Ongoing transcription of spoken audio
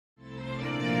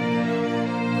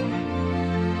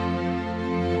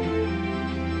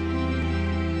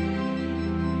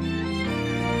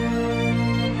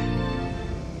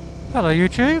Hello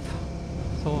YouTube,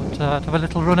 thought I'd have a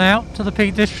little run out to the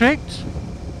Peak District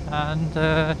and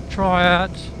try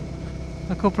out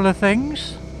a couple of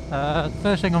things.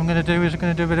 First thing I'm going to do is I'm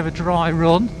going to do a bit of a dry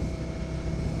run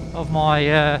of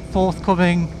my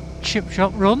forthcoming chip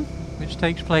shop run, which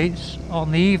takes place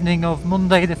on the evening of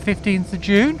Monday the 15th of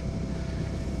June.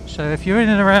 So if you're in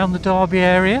and around the Derby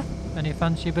area and you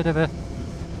fancy a bit of a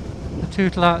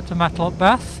tootle out to Matlock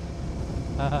Bath,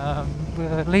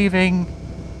 we're leaving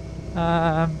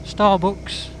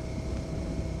Starbucks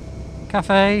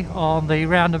cafe on the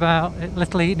roundabout at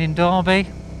Little Eaton in Derby,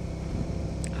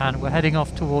 and we're heading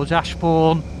off towards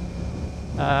Ashbourne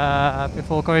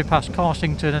before going past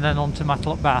Carsington and then on to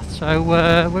Matlock Bath. So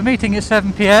we're meeting at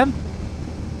 7 PM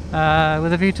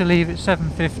with a view to leave at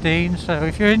 7:15. So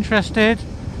if you're interested,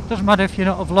 doesn't matter if you're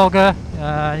not a vlogger,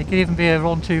 you could even be a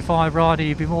 125 rider,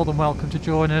 you'd be more than welcome to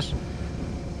join us.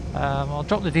 I'll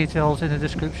drop the details in the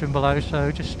description below, so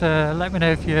just let me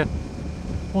know if you're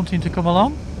wanting to come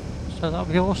along, so that'll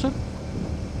be awesome.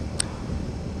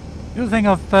 The other thing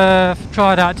I've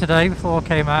tried out today before I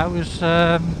came out was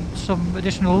some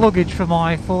additional luggage for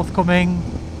my forthcoming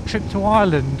trip to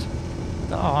Ireland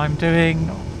that I'm doing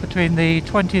between the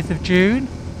 20th of June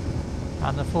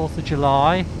and the 4th of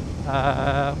July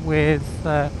with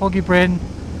Huggy Bryn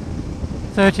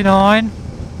 39,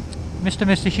 Mr.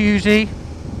 Hughesy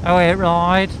 08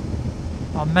 Ride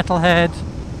on Metalhead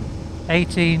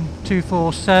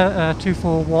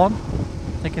 18241, I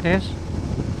think it is.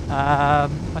 I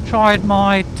tried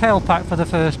my tail pack for the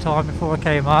first time before I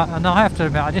came out, and I have to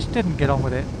admit I just didn't get on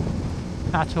with it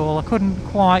at all. I couldn't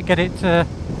quite get it to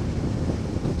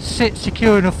sit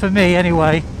secure enough for me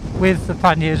anyway, with the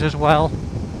panniers as well.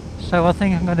 So I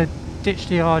think I'm going to ditch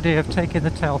the idea of taking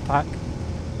the tail pack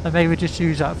and maybe just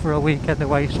use that for a weekend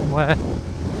away somewhere.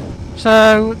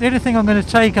 So the only thing I'm going to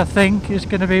take, I think, is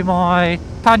going to be my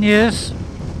panniers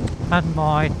and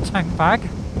my tank bag,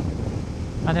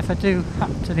 and if I do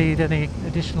happen to need any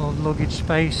additional luggage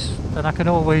space, then I can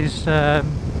always strap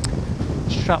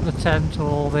the tent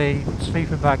or the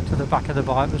sleeping bag to the back of the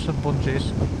bike with some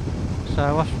bungees,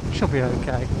 so I should be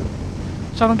okay.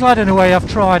 So I'm glad in a way I've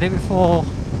tried it before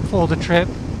the trip.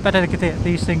 Better to get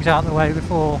these things out of the way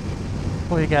before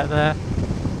you get there.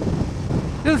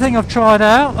 The other thing I've tried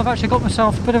out, I've actually got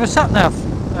myself a bit of a sat-nav.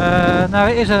 Now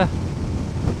it is a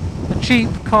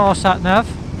cheap car sat-nav.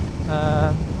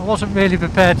 I wasn't really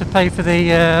prepared to pay for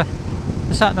the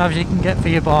sat-navs you can get for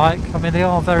your bike. I mean, they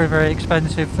are very, very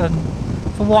expensive, and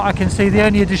from what I can see, the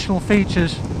only additional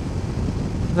features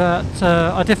that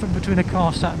are different between a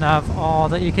car sat-nav are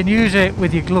that you can use it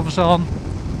with your gloves on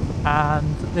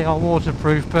and they are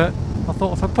waterproof, but I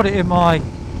thought if I put it in my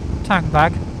tank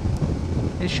bag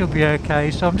it should be okay.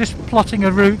 So I'm just plotting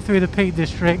a route through the Peak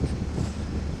District,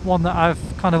 one that I've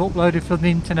kind of uploaded from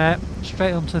the internet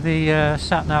straight onto the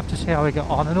sat-nav to see how we get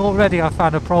on, and already I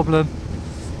found a problem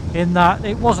in that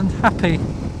it wasn't happy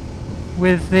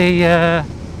with the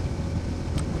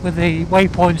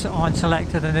waypoints that I'd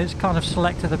selected, and it's kind of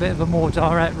selected a bit of a more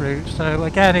direct route. So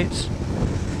again, it's a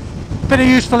bit of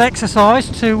useful exercise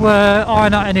to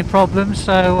iron out any problems.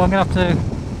 So I'm going to have to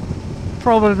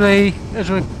probably, as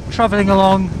we're travelling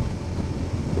along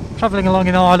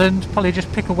in Ireland, probably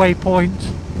just pick a waypoint,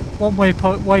 one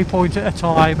waypoint at a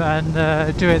time, and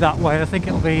do it that way. I think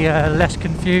it'll be less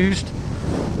confused,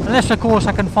 unless of course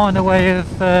I can find a way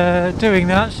of doing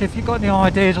that. So if you've got any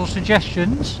ideas or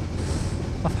suggestions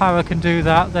of how I can do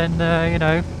that, then you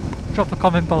know, drop a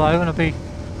comment below and I'll be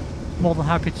more than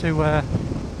happy to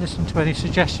listen to any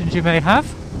suggestions you may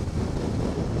have.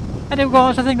 Anyway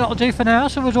guys, I think that'll do for now.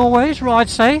 So as always, ride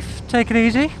safe, take it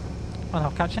easy, and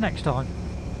I'll catch you next time.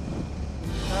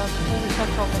 Before we set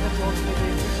off, I just wanted to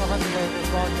leave this behind the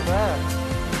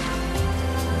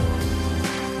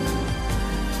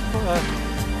right there.